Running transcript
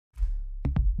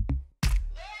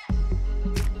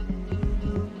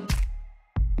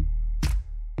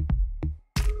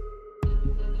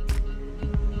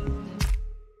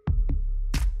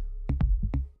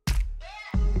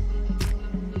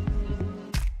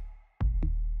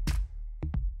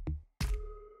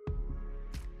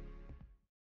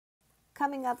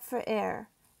coming up for air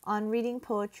on reading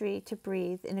poetry to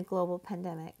breathe in a global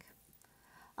pandemic.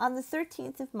 On the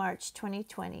 13th of March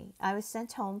 2020, I was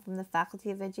sent home from the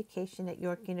Faculty of Education at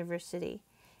York University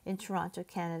in Toronto,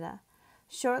 Canada,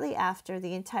 shortly after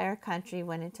the entire country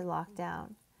went into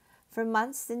lockdown. For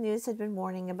months, the news had been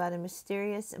warning about a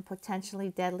mysterious and potentially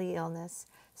deadly illness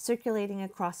circulating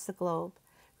across the globe,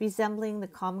 resembling the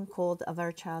common cold of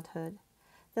our childhood.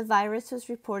 The virus was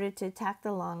reported to attack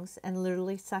the lungs and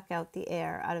literally suck out the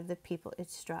air out of the people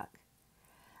it struck.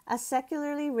 A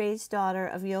secularly raised daughter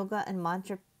of yoga and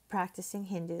mantra practicing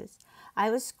Hindus, I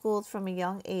was schooled from a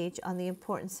young age on the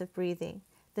importance of breathing,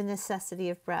 the necessity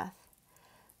of breath.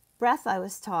 Breath, I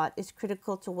was taught, is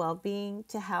critical to well-being,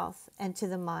 to health, and to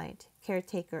the mind,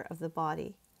 caretaker of the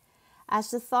body.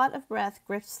 As the thought of breath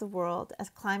grips the world, as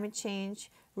climate change,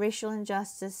 racial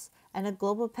injustice, and a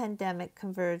global pandemic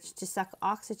converge to suck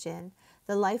oxygen,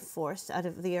 the life force, out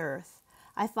of the earth,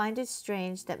 I find it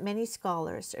strange that many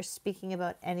scholars are speaking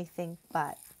about anything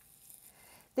but.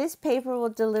 This paper will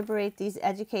deliberate these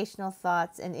educational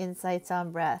thoughts and insights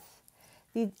on breath.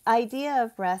 The idea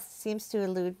of breath seems to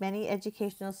elude many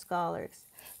educational scholars,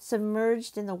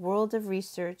 submerged in the world of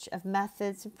research, of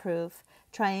methods and proof,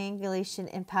 triangulation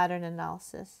and pattern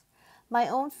analysis. My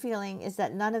own feeling is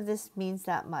that none of this means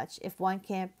that much if one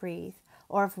can't breathe,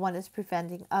 or if one is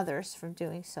preventing others from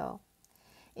doing so.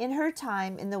 In her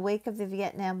time, in the wake of the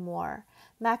Vietnam War,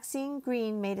 Maxine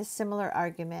Greene made a similar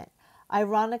argument,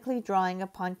 ironically drawing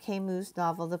upon Camus'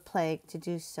 novel The Plague to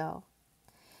do so.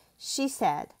 She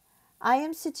said, "I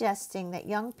am suggesting that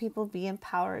young people be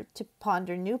empowered to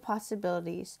ponder new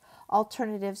possibilities,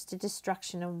 alternatives to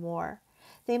destruction and war.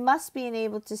 They must be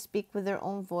enabled to speak with their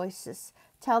own voices,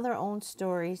 tell their own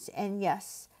stories, and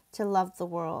yes, to love the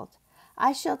world.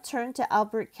 I shall turn to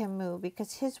Albert Camus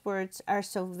because his words are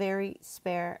so very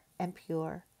spare and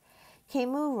pure.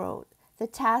 Camus wrote, 'The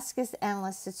task is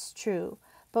endless, it's true,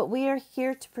 but we are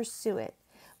here to pursue it.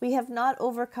 We have not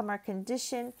overcome our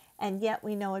condition, and yet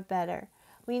we know it better.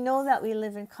 We know that we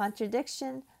live in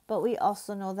contradiction, but we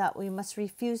also know that we must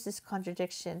refuse this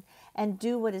contradiction and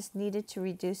do what is needed to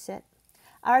reduce it.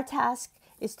 Our task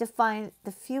is to find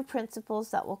the few principles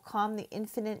that will calm the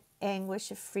infinite anguish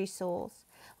of free souls.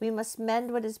 We must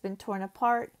mend what has been torn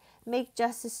apart, make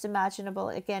justice imaginable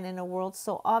again in a world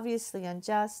so obviously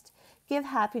unjust, give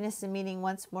happiness and meaning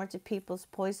once more to peoples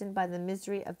poisoned by the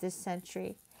misery of this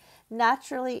century.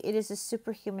 Naturally, it is a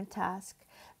superhuman task,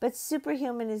 but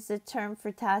superhuman is the term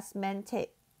for tasks men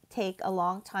take a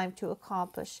long time to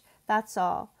accomplish. That's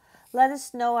all. Let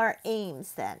us know our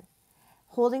aims then,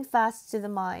 holding fast to the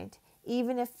mind,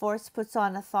 even if force puts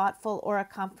on a thoughtful or a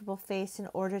comfortable face in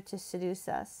order to seduce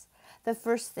us. The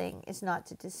first thing is not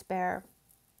to despair.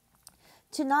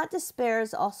 To not despair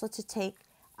is also to take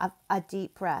a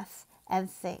deep breath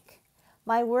and think.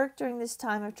 My work during this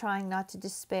time of trying not to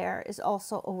despair is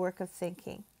also a work of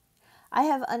thinking. I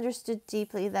have understood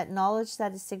deeply that knowledge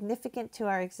that is significant to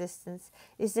our existence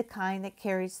is the kind that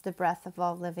carries the breath of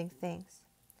all living things.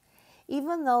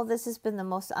 Even though this has been the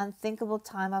most unthinkable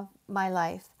time of my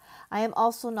life, I am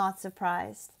also not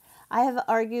surprised. I have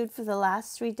argued for the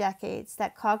last 3 decades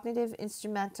that cognitive,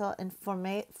 instrumental, and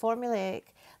formulaic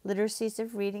literacies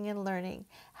of reading and learning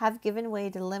have given way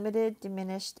to limited,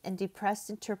 diminished, and depressed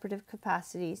interpretive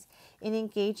capacities in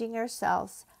engaging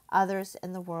ourselves, others,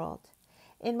 and the world.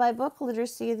 In my book,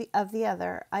 Literacy of the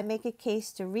Other, I make a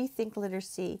case to rethink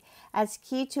literacy as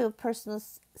key to a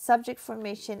person's subject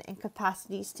formation and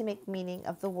capacities to make meaning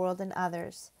of the world and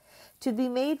others. To be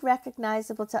made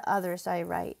recognizable to others, I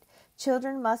write,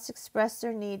 children must express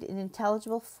their need in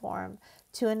intelligible form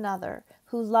to another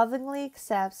who lovingly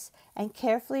accepts and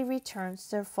carefully returns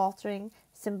their faltering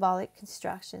symbolic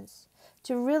constructions.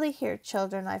 To really hear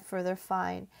children, I further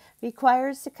find,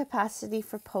 requires the capacity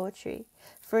for poetry,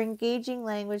 for engaging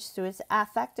language through its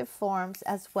affective forms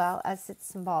as well as its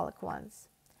symbolic ones.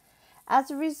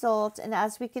 As a result, and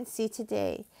as we can see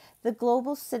today, the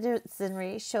global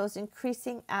citizenry shows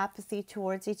increasing apathy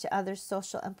towards each other's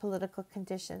social and political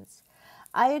conditions.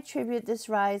 I attribute this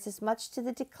rise as much to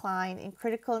the decline in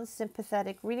critical and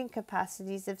sympathetic reading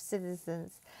capacities of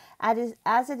citizens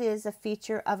as it is a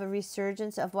feature of a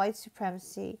resurgence of white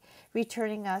supremacy,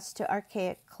 returning us to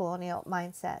archaic colonial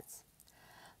mindsets.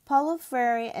 Paulo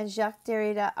Freire and Jacques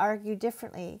Derrida argue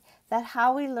differently that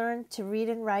how we learn to read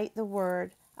and write the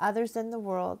word, others and the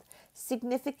world,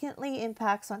 significantly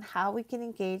impacts on how we can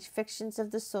engage fictions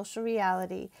of the social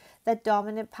reality that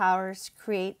dominant powers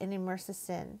create and immerse us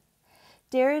in.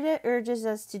 Derrida urges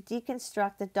us to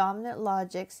deconstruct the dominant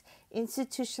logics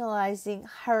institutionalizing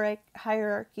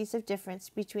hierarchies of difference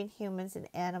between humans and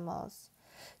animals.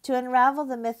 To unravel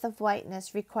the myth of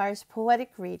whiteness requires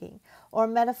poetic reading or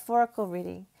metaphorical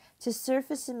reading to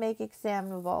surface and make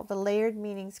examinable the layered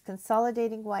meanings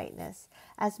consolidating whiteness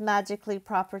as magically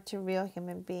proper to real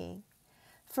human being.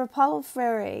 For Paulo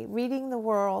Freire, reading the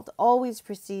world always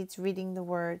precedes reading the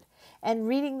word, and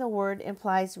reading the word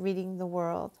implies reading the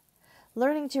world.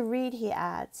 Learning to read, he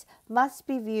adds, must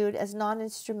be viewed as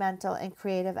non-instrumental and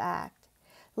creative act.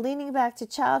 Leaning back to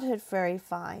childhood, Freire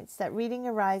finds that reading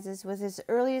arises with his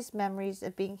earliest memories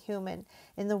of being human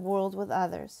in the world with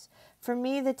others. For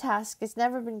me, the task has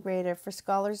never been greater for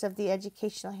scholars of the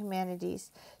educational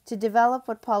humanities to develop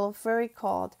what Paulo Freire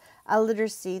called a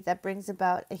literacy that brings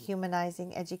about a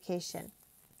humanizing education.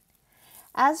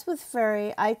 As with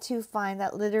Freire, I too find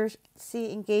that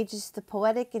literacy engages the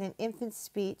poetic in an infant's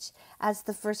speech as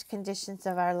the first conditions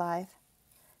of our life.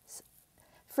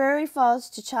 Freire falls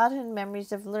to childhood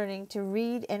memories of learning to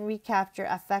read and recapture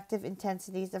affective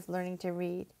intensities of learning to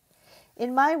read.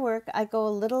 In my work, I go a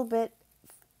little bit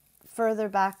further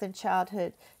back than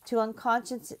childhood to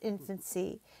unconscious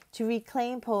infancy to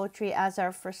reclaim poetry as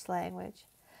our first language.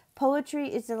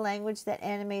 Poetry is the language that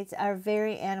animates our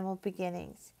very animal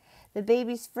beginnings. The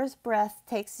baby's first breath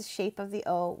takes the shape of the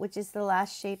O, which is the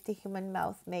last shape the human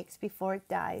mouth makes before it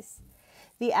dies.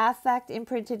 The affect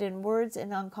imprinted in words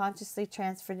and unconsciously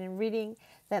transferred in reading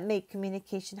that make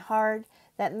communication hard,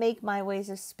 that make my ways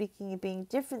of speaking and being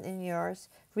different than yours,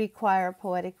 require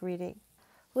poetic reading.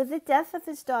 With the death of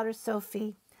his daughter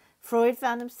Sophie, Freud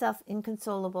found himself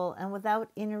inconsolable and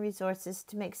without inner resources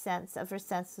to make sense of her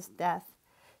senseless death.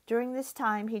 During this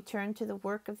time, he turned to the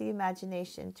work of the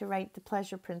imagination to write The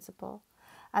Pleasure Principle,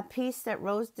 a piece that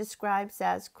Rose describes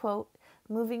as, quote,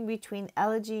 moving between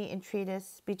elegy and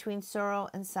treatise, between sorrow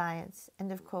and science,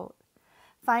 end of quote.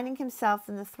 Finding himself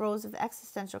in the throes of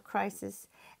existential crisis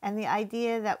and the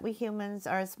idea that we humans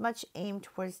are as much aimed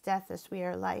towards death as we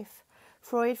are life,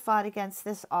 Freud fought against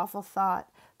this awful thought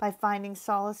by finding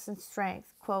solace and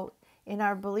strength, quote, in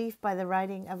our belief by the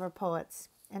writing of our poets,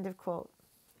 end of quote.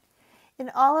 In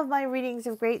all of my readings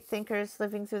of great thinkers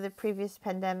living through the previous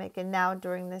pandemic and now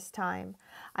during this time,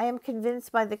 I am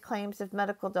convinced by the claims of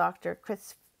medical doctor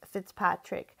Chris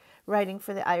Fitzpatrick, writing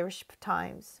for the Irish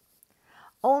Times.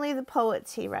 Only the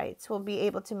poets, he writes, will be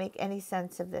able to make any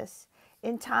sense of this.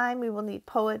 In time, we will need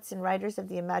poets and writers of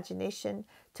the imagination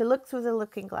to look through the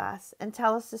looking glass and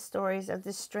tell us the stories of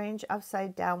this strange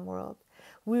upside-down world.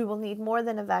 We will need more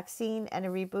than a vaccine and a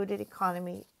rebooted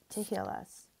economy to heal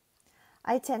us.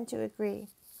 I tend to agree.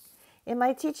 In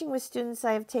my teaching with students,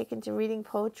 I have taken to reading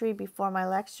poetry before my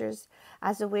lectures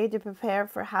as a way to prepare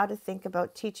for how to think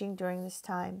about teaching during this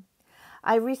time.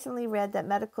 I recently read that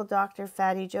medical doctor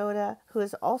Fadi Joda, who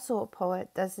is also a poet,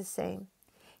 does the same.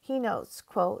 He notes,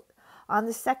 quote, on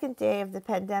the second day of the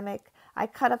pandemic, I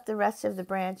cut up the rest of the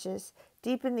branches,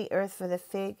 deepened the earth for the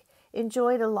fig,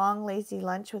 enjoyed a long lazy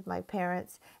lunch with my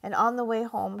parents, and on the way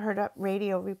home heard a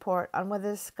radio report on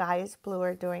whether the sky is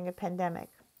bluer during a pandemic.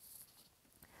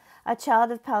 A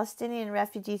child of Palestinian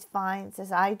refugees finds,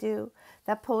 as I do,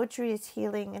 that poetry is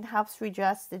healing and helps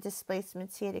redress the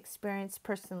displacements he had experienced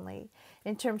personally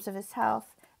in terms of his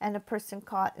health and a person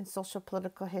caught in social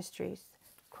political histories.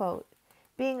 Quote,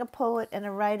 being a poet and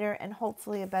a writer and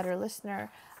hopefully a better listener,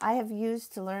 I have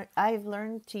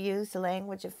learned to use the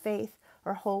language of faith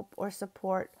or hope or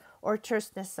support or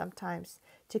terseness sometimes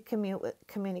to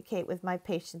communicate with my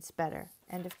patients better.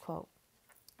 End of quote.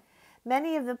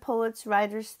 Many of the poets,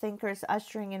 writers, thinkers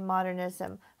ushering in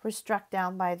modernism were struck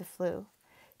down by the flu.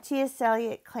 T.S.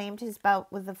 Eliot claimed his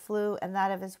bout with the flu and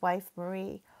that of his wife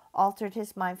Marie altered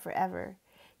his mind forever.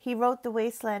 He wrote The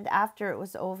Wasteland after it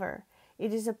was over.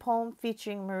 It is a poem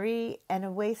featuring Marie and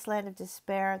a wasteland of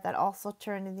despair that also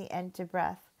turned in the end to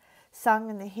breath, sung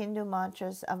in the Hindu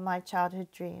mantras of my childhood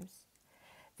dreams.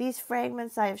 These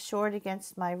fragments I have shored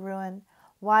against my ruin.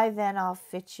 Why then I'll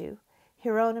fit you.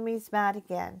 Hieronymus mad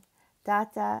again.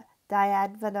 Data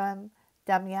Dayadvadam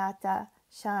Damyata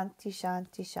Shanti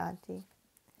Shanti Shanti.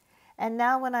 And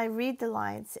now when I read the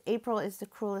lines, April is the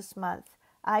cruelest month,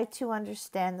 I too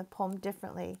understand the poem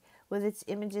differently, with its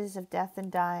images of death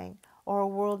and dying, or a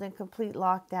world in complete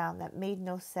lockdown that made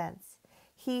no sense.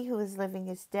 He who is living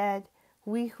is dead.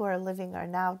 We who are living are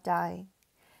now dying.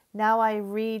 Now I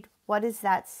read, what is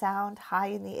that sound high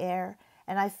in the air,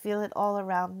 and I feel it all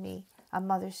around me, a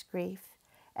mother's grief.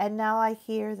 And now I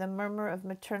hear the murmur of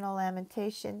maternal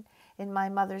lamentation in my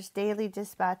mother's daily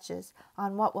dispatches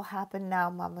on what will happen now,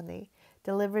 Mamani,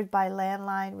 delivered by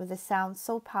landline with a sound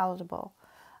so palatable,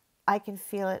 I can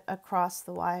feel it across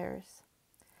the wires.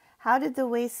 How did the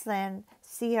wasteland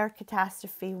see our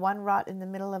catastrophe, one wrought in the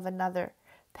middle of another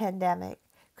pandemic,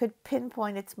 could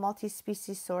pinpoint its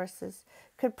multi-species sources,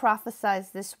 could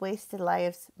prophesize this wasted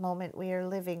life's moment we are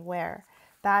living where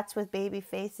bats with baby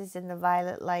faces in the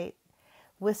violet light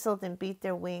whistled and beat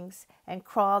their wings and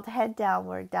crawled head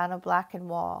downward down a blackened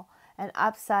wall, and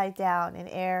upside down in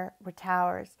air were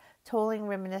towers, tolling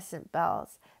reminiscent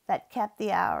bells that kept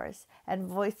the hours, and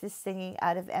voices singing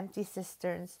out of empty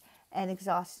cisterns and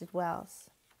exhausted wells.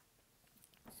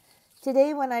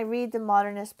 Today, when I read the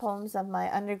modernist poems of my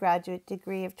undergraduate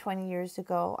degree of 20 years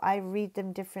ago, I read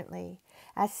them differently,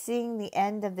 as seeing the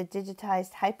end of the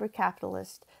digitized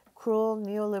hyper-capitalist, cruel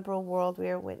neoliberal world we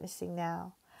are witnessing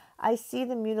now. I see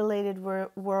the mutilated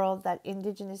world that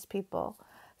indigenous people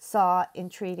saw in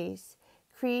treaties.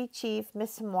 Cree Chief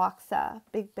Mismwaksa,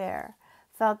 Big Bear,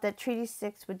 felt that Treaty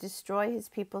 6 would destroy his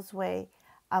people's way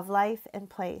of life and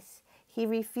place. He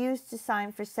refused to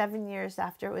sign for 7 years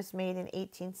after it was made in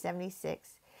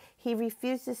 1876. He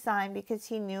refused to sign because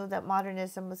he knew that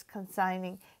modernism was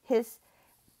consigning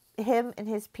him and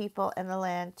his people and the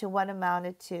land to what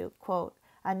amounted to, quote,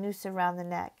 a noose around the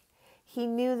neck. He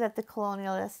knew that the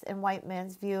colonialist and white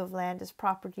man's view of land as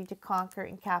property to conquer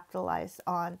and capitalize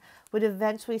on would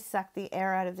eventually suck the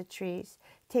air out of the trees,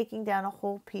 taking down a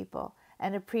whole people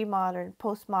and a pre-modern,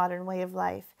 postmodern way of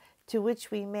life to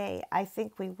which we may, I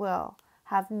think we will,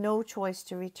 have no choice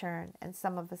to return, and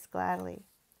some of us gladly.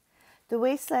 The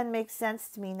wasteland makes sense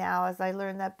to me now as I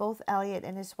learn that both Eliot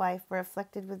and his wife were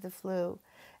afflicted with the flu,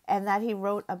 and that he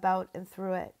wrote about and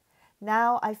through it.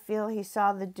 Now I feel he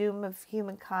saw the doom of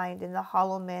humankind in the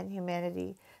hollow man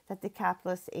humanity that the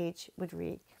capitalist age would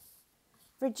wreak.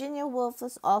 Virginia Woolf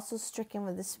was also stricken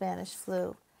with the Spanish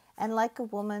flu, and like a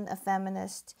woman, a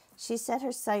feminist, she set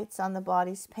her sights on the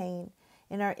body's pain,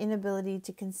 in our inability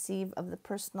to conceive of the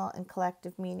personal and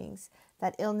collective meanings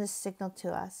that illness signaled to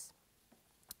us.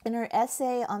 In her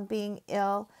essay on being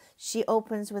ill, she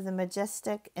opens with a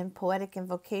majestic and poetic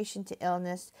invocation to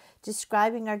illness,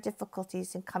 describing our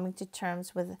difficulties in coming to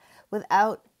terms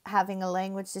without having a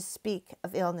language to speak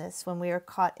of illness when we are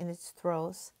caught in its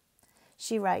throes.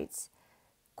 She writes,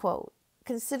 quote,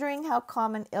 considering how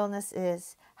common illness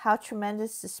is, how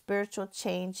tremendous the spiritual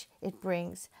change it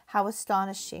brings, how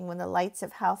astonishing when the lights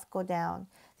of health go down,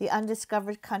 the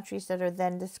undiscovered countries that are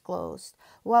then disclosed,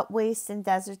 what wastes and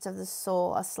deserts of the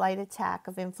soul a slight attack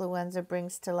of influenza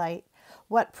brings to light,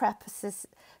 what precipices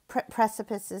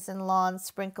and lawns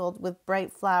sprinkled with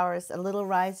bright flowers a little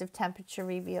rise of temperature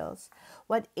reveals,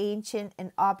 what ancient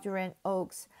and obdurate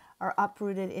oaks are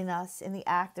uprooted in us in the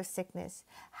act of sickness,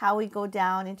 how we go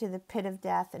down into the pit of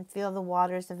death and feel the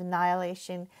waters of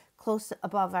annihilation close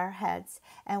above our heads,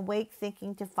 and wake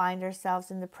thinking to find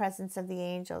ourselves in the presence of the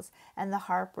angels and the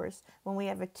harpers when we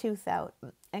have a tooth out,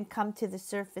 and come to the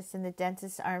surface in the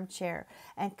dentist's armchair,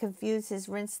 and confuse his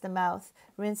rinse the mouth,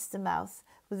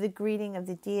 with the greeting of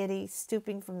the deity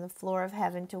stooping from the floor of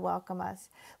heaven to welcome us.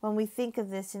 When we think of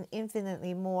this and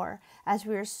infinitely more, as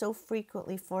we are so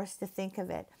frequently forced to think of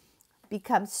it,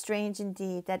 becomes strange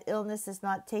indeed that illness has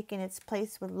not taken its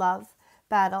place with love,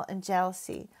 battle, and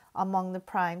jealousy among the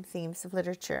prime themes of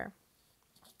literature.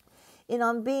 In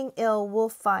On Being Ill,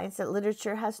 Woolf finds that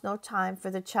literature has no time for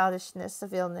the childishness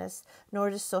of illness, nor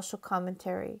does social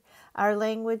commentary. Our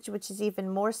language, which is even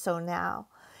more so now,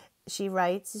 she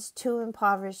writes, is too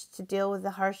impoverished to deal with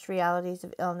the harsh realities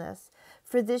of illness.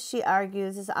 For this, she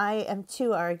argues, as I am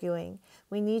too arguing,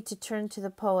 we need to turn to the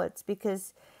poets,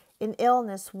 because in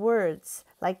illness, words,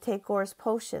 like Tagore's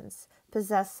potions,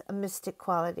 possess a mystic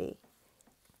quality.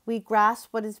 We grasp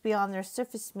what is beyond their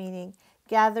surface meaning,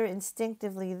 gather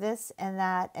instinctively this and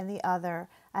that and the other,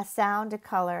 a sound, a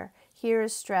color, here a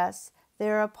stress,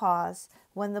 there a pause,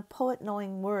 when the poet,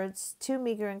 knowing words too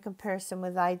meager in comparison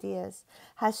with ideas,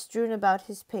 has strewn about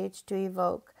his page to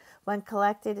evoke, when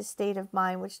collected a state of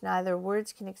mind which neither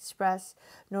words can express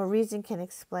nor reason can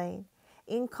explain.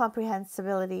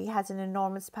 Incomprehensibility has an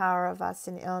enormous power of us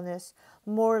in illness,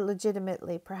 more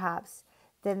legitimately, perhaps,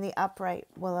 than the upright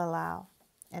will allow.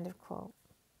 End of quote.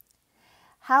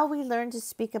 How we learn to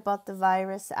speak about the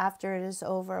virus after it is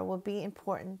over will be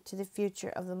important to the future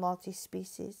of the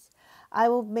multi-species. I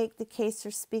will make the case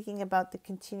for speaking about the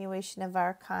continuation of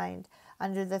our kind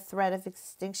under the threat of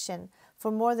extinction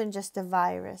for more than just a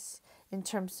virus in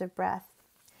terms of breath.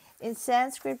 In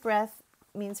Sanskrit, breath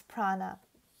means prana,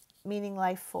 meaning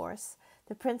life force,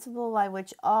 the principle by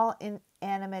which all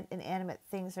inanimate and animate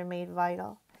things are made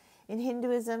vital. In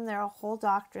Hinduism, there are whole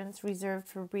doctrines reserved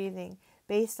for breathing,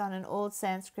 based on an old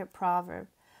Sanskrit proverb,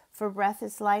 for breath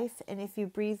is life, and if you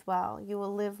breathe well, you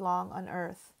will live long on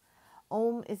earth.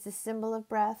 Om is the symbol of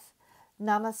breath.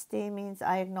 Namaste means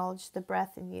I acknowledge the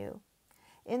breath in you.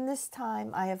 In this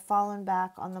time, I have fallen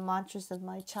back on the mantras of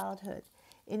my childhood.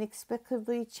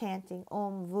 inexplicably chanting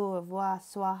Om Vu Vua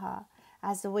Swaha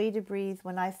as the way to breathe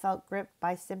when I felt gripped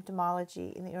by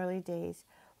symptomology in the early days,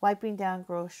 wiping down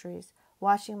groceries,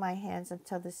 washing my hands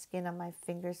until the skin on my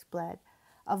fingers bled,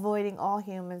 avoiding all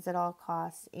humans at all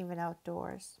costs, even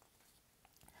outdoors.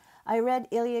 I read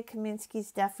Ilya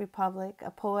Kaminsky's Deaf Republic, a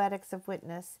poetics of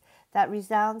witness, that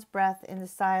resounds breath in the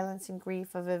silence and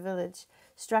grief of a village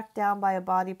struck down by a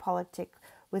body politic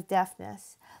with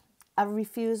deafness, a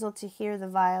refusal to hear the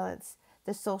violence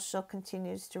the social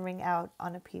continues to ring out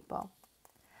on a people.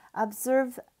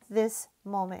 Observe this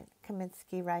moment,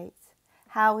 Kaminsky writes,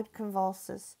 how it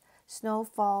convulses. Snow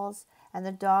falls, and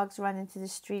the dogs run into the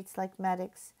streets like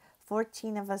medics.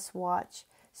 14 of us watch.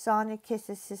 Sonia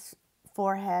kisses his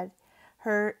forehead.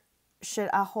 Her should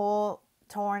a hole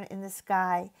torn in the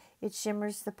sky. It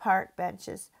shimmers the park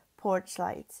benches, porch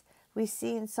lights. We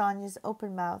see in Sonia's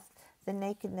open mouth the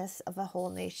nakedness of a whole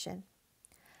nation.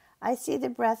 I see the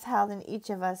breath held in each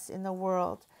of us in the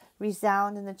world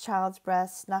resound in the child's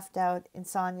breath snuffed out in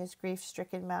Sonia's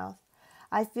grief-stricken mouth.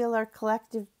 I feel our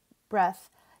collective breath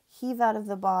heave out of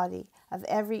the body of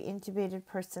every intubated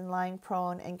person lying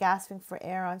prone and gasping for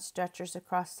air on stretchers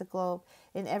across the globe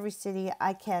in every city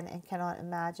I can and cannot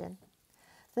imagine.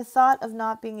 The thought of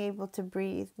not being able to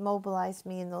breathe mobilized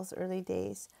me in those early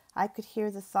days. I could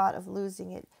hear the thought of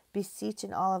losing it,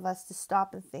 beseeching all of us to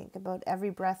stop and think about every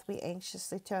breath we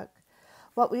anxiously took.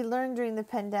 What we learned during the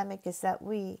pandemic is that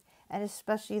we, and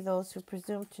especially those who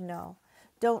presume to know,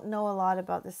 don't know a lot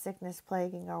about the sickness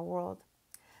plaguing our world.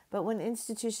 But when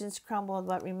institutions crumbled,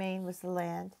 what remained was the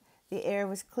land. The air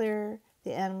was clearer,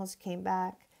 the animals came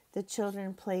back, the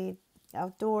children played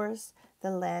outdoors,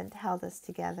 the land held us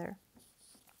together.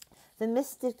 The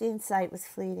mystic insight was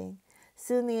fleeting.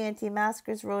 Soon the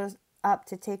anti-maskers rose up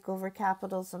to take over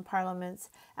capitals and parliaments,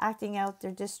 acting out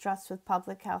their distrust with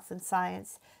public health and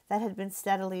science that had been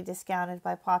steadily discounted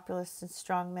by populists and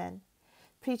strongmen.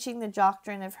 Preaching the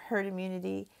doctrine of herd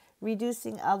immunity,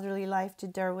 reducing elderly life to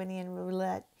Darwinian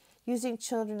roulette, using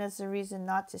children as a reason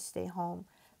not to stay home.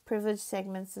 Privileged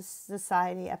segments of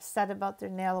society, upset about their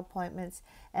nail appointments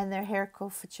and their hair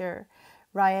coiffure,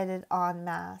 rioted en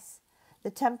masse. The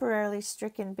temporarily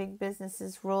stricken big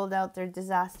businesses rolled out their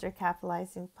disaster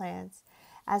capitalizing plans.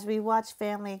 As we watched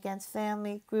family against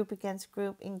family, group against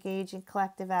group engage in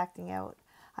collective acting out,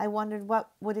 I wondered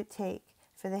what would it take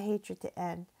for the hatred to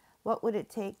end? What would it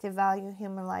take to value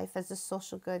human life as a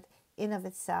social good in of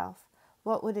itself?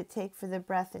 What would it take for the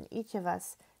breath in each of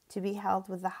us to be held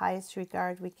with the highest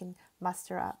regard we can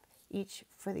muster up, each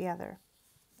for the other?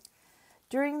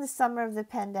 During the summer of the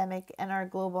pandemic and our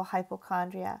global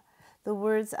hypochondria, the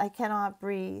words "I cannot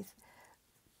breathe,"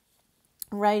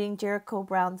 writing Jericho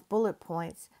Brown's bullet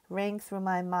points, rang through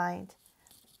my mind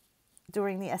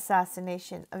during the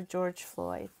assassination of George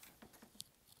Floyd.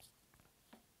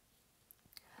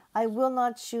 I will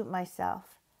not shoot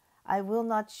myself. I will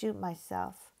not shoot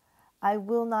myself. I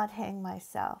will not hang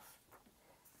myself.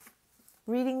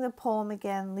 Reading the poem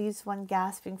again leaves one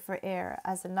gasping for air,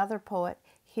 as another poet,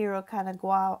 Hiro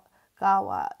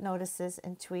Kanagawa, notices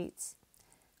and tweets.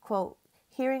 Quote,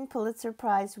 hearing Pulitzer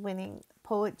Prize winning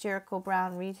poet Jericho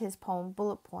Brown read his poem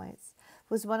Bullet Points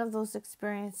was one of those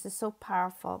experiences so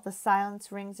powerful the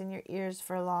silence rings in your ears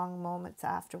for long moments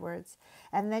afterwards,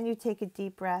 and then you take a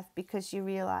deep breath because you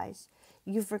realize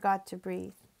you forgot to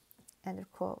breathe. End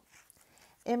of quote.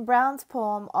 In Brown's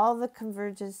poem, all the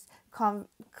converges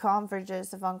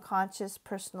of unconscious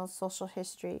personal social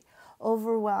history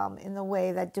overwhelm in the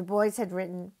way that Du Bois had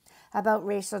written about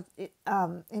racial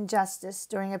injustice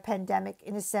during a pandemic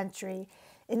in a century,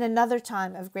 in another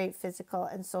time of great physical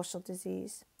and social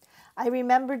disease. I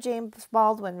remember James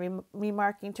Baldwin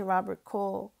remarking to Robert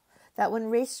Cole that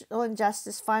when racial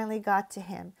injustice finally got to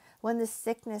him, when the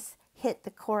sickness hit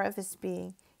the core of his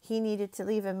being, he needed to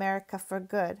leave America for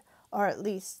good, or at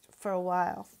least for a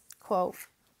while. Quote,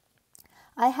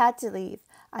 I had to leave.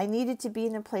 I needed to be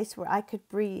in a place where I could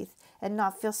breathe and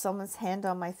not feel someone's hand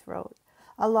on my throat.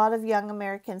 A lot of young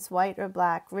Americans, white or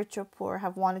black, rich or poor,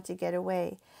 have wanted to get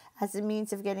away as a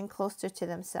means of getting closer to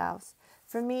themselves.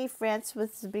 For me, France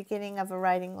was the beginning of a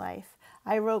writing life.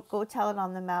 I wrote Go Tell It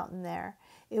on the Mountain there.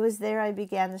 It was there I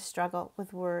began the struggle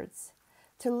with words.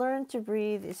 To learn to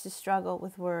breathe is to struggle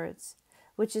with words,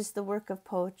 which is the work of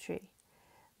poetry.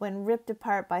 When ripped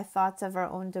apart by thoughts of our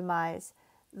own demise,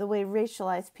 the way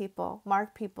racialized people,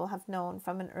 marked people have known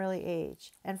from an early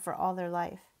age and for all their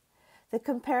life. The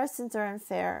comparisons are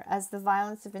unfair, as the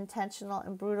violence of intentional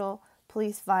and brutal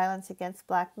police violence against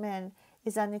black men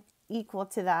is unequal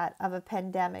to that of a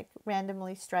pandemic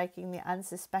randomly striking the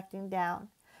unsuspecting down.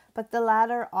 But the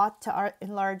latter ought to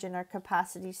enlarge in our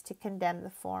capacities to condemn the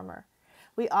former.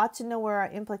 We ought to know where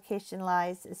our implication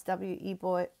lies, as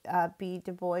W.E.B.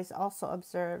 Du Bois also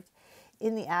observed,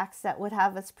 in the acts that would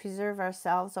have us preserve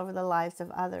ourselves over the lives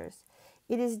of others.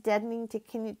 It is deadening to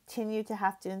continue to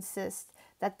have to insist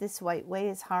that this white way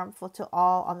is harmful to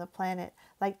all on the planet,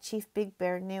 like Chief Big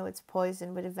Bear knew its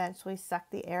poison would eventually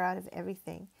suck the air out of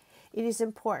everything. It is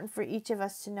important for each of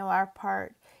us to know our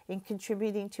part in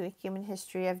contributing to a human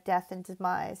history of death and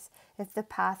demise, if the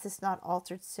path is not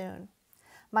altered soon.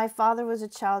 My father was a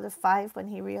child of 5 when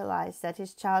he realized that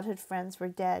his childhood friends were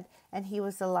dead and he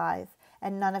was alive,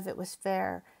 and none of it was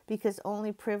fair, because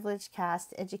only privilege,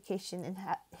 caste, education, and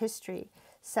history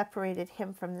separated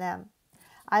him from them.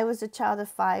 I was a child of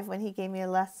 5 when he gave me a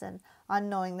lesson on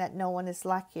knowing that no one is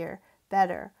luckier,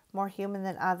 better, more human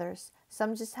than others.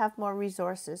 Some just have more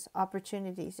resources,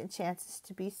 opportunities, and chances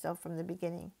to be so from the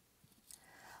beginning.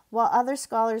 While other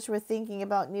scholars were thinking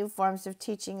about new forms of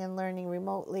teaching and learning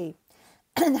remotely,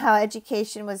 and how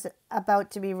education was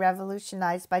about to be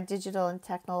revolutionized by digital and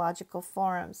technological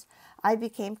forums, I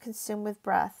became consumed with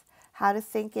breath, how to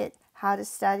think it, how to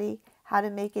study, how to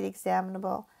make it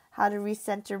examinable, how to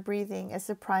recenter breathing as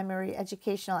the primary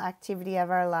educational activity of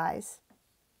our lives.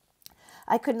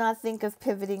 I could not think of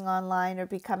pivoting online or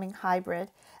becoming hybrid,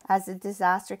 as the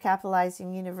disaster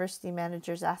capitalizing university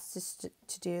managers asked us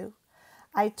to do.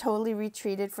 I totally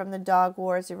retreated from the dog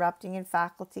wars erupting in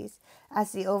faculties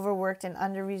as the overworked and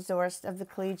under-resourced of the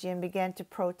collegium began to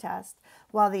protest,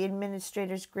 while the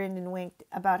administrators grinned and winked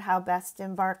about how best to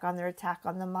embark on their attack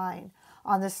on the mind,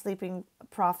 on the sleeping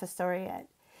professoriate.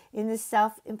 In this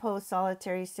self-imposed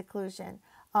solitary seclusion,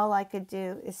 all I could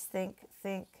do is think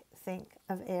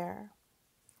of air.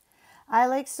 I,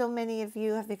 like so many of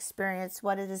you, have experienced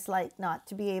what it is like not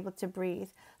to be able to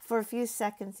breathe, for a few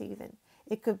seconds even.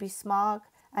 It could be smog,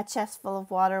 a chest full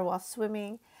of water while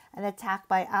swimming, an attack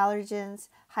by allergens,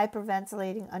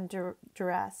 hyperventilating under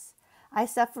duress. I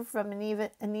suffered from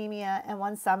anemia, and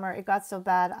one summer it got so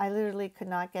bad I literally could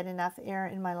not get enough air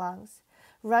in my lungs.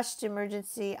 Rushed to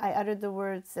emergency, I uttered the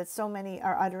words that so many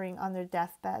are uttering on their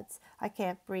deathbeds. I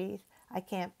can't breathe. I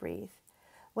can't breathe.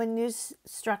 When news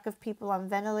struck of people on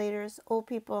ventilators, old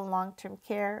people in long-term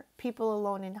care, people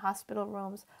alone in hospital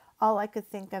rooms, all I could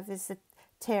think of is the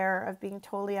terror of being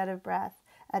totally out of breath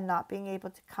and not being able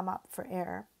to come up for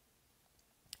air.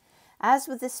 As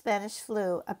with the Spanish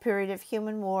flu, a period of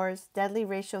human wars, deadly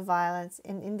racial violence,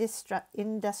 and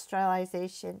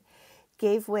industrialization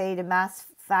gave way to mass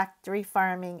factory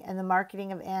farming and the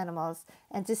marketing of animals,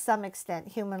 and to some extent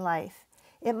human life.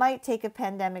 It might take a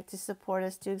pandemic to support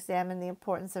us to examine the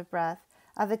importance of breath,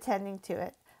 of attending to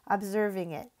it,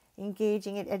 observing it,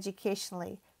 engaging it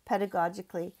educationally,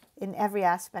 pedagogically, in every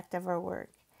aspect of our work.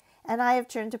 And I have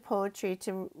turned to poetry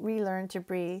to relearn to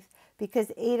breathe,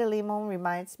 because Ada Limon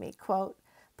reminds me, quote,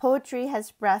 "Poetry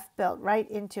has breath built right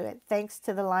into it, thanks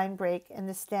to the line break and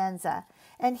the stanza.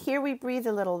 And here we breathe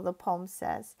a little," the poem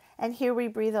says, "and here we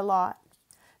breathe a lot."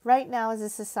 Right now as a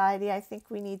society, I think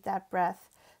we need that breath,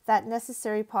 that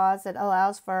necessary pause that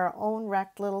allows for our own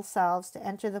wrecked little selves to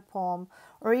enter the poem,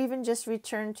 or even just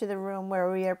return to the room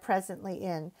where we are presently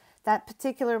in. That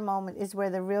particular moment is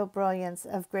where the real brilliance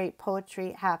of great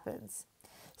poetry happens.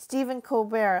 Stephen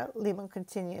Colbert, Limon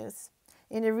continues,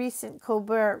 in a recent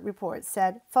Colbert report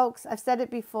said, "Folks, I've said it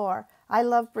before. I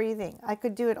love breathing. I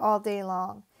could do it all day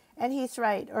long." And he's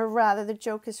right, or rather the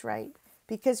joke is right.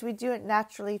 Because we do it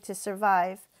naturally to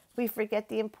survive, we forget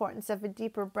the importance of a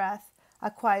deeper breath,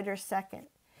 a quieter second.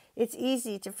 It's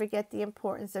easy to forget the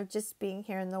importance of just being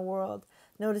here in the world,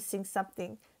 noticing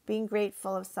something, being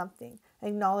grateful of something,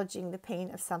 acknowledging the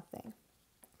pain of something.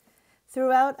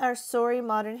 Throughout our sorry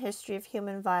modern history of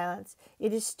human violence,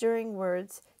 it is stirring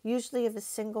words, usually of a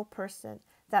single person,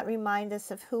 that remind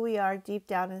us of who we are deep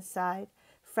down inside,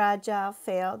 fragile,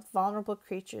 failed, vulnerable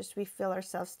creatures we feel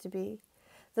ourselves to be.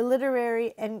 The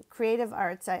literary and creative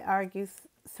arts, I argue,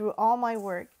 through all my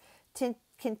work,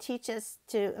 can teach us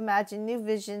to imagine new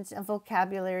visions and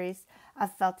vocabularies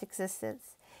of felt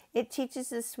existence. It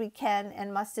teaches us we can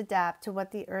and must adapt to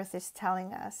what the earth is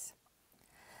telling us.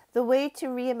 The way to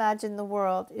reimagine the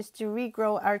world is to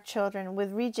regrow our children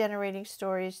with regenerating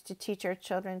stories to teach our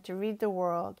children to read the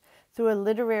world through a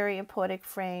literary and poetic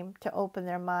frame to open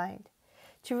their mind.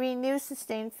 To renew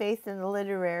sustained faith in the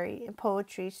literary, in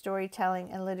poetry, storytelling,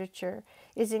 and literature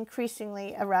is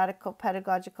increasingly a radical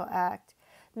pedagogical act.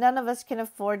 None of us can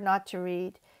afford not to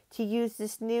read, to use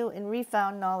this new and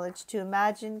refound knowledge to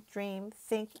imagine, dream,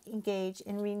 think, engage,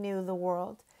 and renew the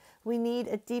world. We need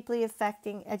a deeply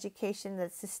affecting education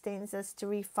that sustains us to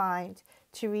refine,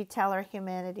 to retell our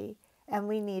humanity, and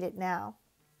we need it now.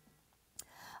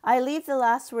 I leave the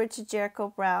last word to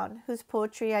Jericho Brown, whose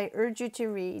poetry I urge you to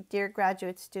read, dear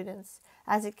graduate students,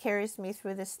 as it carries me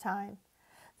through this time.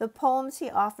 The poems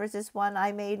he offers is one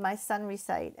I made my son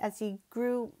recite as he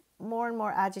grew more and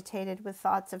more agitated with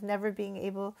thoughts of never being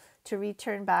able to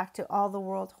return back to all the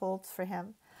world holds for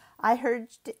him. I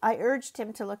urged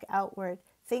him to look outward,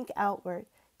 think outward,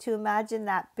 to imagine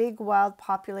that big, wild,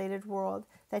 populated world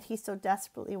that he so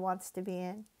desperately wants to be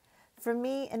in. For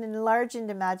me, an enlarged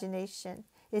imagination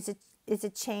is a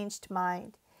changed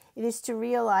mind. It is to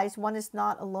realize one is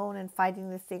not alone in fighting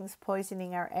the things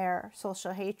poisoning our air,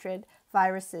 social hatred,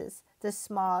 viruses, the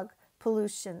smog,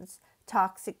 pollutions,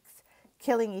 toxics,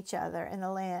 killing each other and the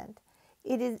land.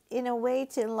 It is, in a way,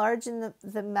 to enlarge the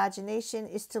imagination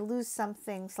is to lose some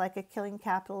things like a killing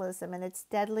capitalism and its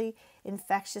deadly,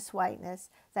 infectious whiteness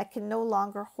that can no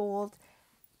longer hold,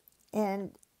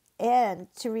 and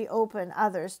to reopen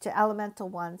others to elemental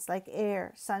ones like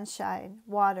air, sunshine,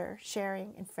 water,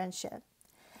 sharing, and friendship.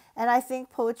 And I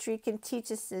think poetry can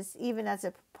teach us this even as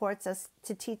it purports us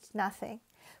to teach nothing,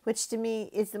 which to me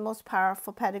is the most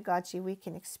powerful pedagogy we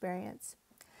can experience.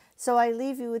 So I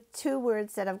leave you with two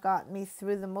words that have gotten me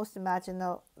through the most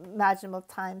imaginable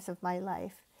times of my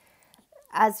life,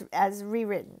 as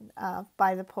rewritten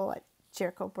by the poet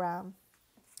Jericho Brown.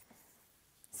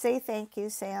 Say thank you,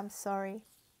 say I'm sorry.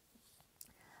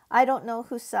 I don't know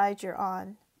whose side you're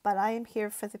on, but I am here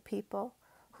for the people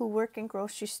who work in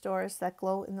grocery stores that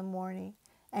glow in the morning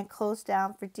and close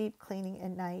down for deep cleaning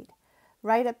at night,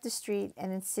 right up the street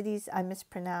and in cities I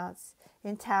mispronounce,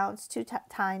 in towns too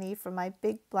tiny for my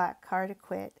big black car to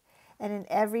quit, and in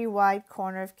every wide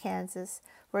corner of Kansas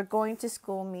where going to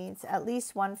school means at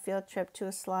least one field trip to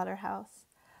a slaughterhouse.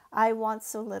 I want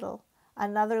so little,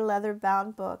 another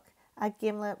leather-bound book, a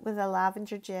gimlet with a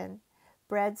lavender gin,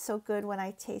 bread so good when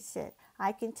I taste it,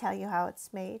 I can tell you how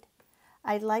it's made.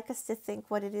 I'd like us to think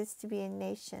what it is to be a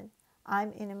nation.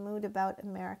 I'm in a mood about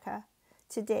America.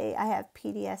 Today I have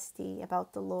PTSD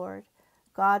about the Lord.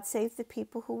 God save the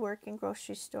people who work in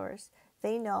grocery stores.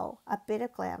 They know a bit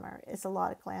of glamour is a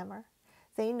lot of glamour.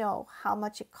 They know how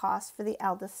much it costs for the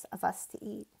eldest of us to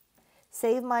eat.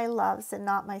 Save my loves and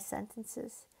not my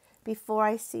sentences. Before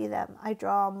I see them, I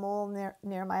draw a mole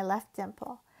near my left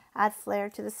dimple. Add flair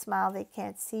to the smile they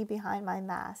can't see behind my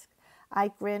mask. I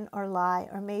grin or lie,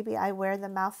 or maybe I wear the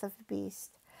mouth of a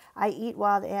beast. I eat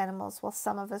wild animals, while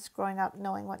some of us growing up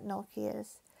knowing what gnocchi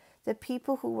is. The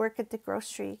people who work at the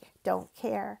grocery don't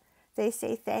care. They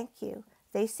say thank you.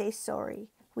 They say sorry.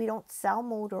 We don't sell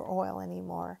motor oil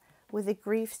anymore, with a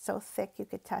grief so thick you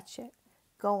could touch it.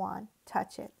 Go on,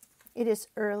 touch it. It is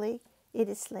early. It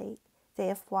is late. They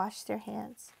have washed their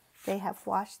hands. They have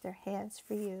washed their hands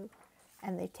for you,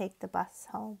 and they take the bus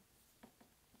home.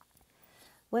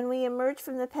 When we emerge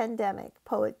from the pandemic,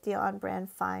 poet Dion Brand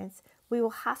finds, we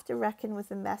will have to reckon with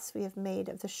the mess we have made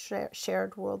of the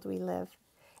shared world we live.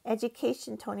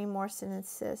 Education, Toni Morrison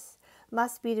insists,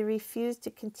 must be to refuse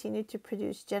to continue to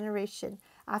produce generation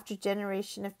after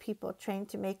generation of people trained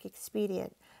to make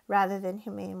expedient rather than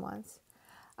humane ones.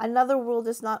 Another world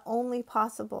is not only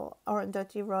possible,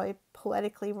 Arundhati Roy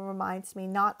poetically reminds me,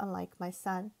 not unlike my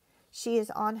son. She is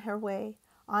on her way.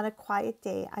 On a quiet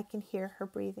day, I can hear her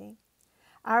breathing.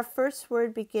 Our first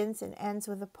word begins and ends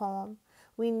with a poem.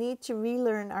 We need to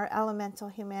relearn our elemental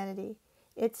humanity.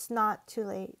 It's not too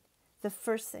late. The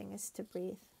first thing is to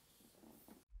breathe.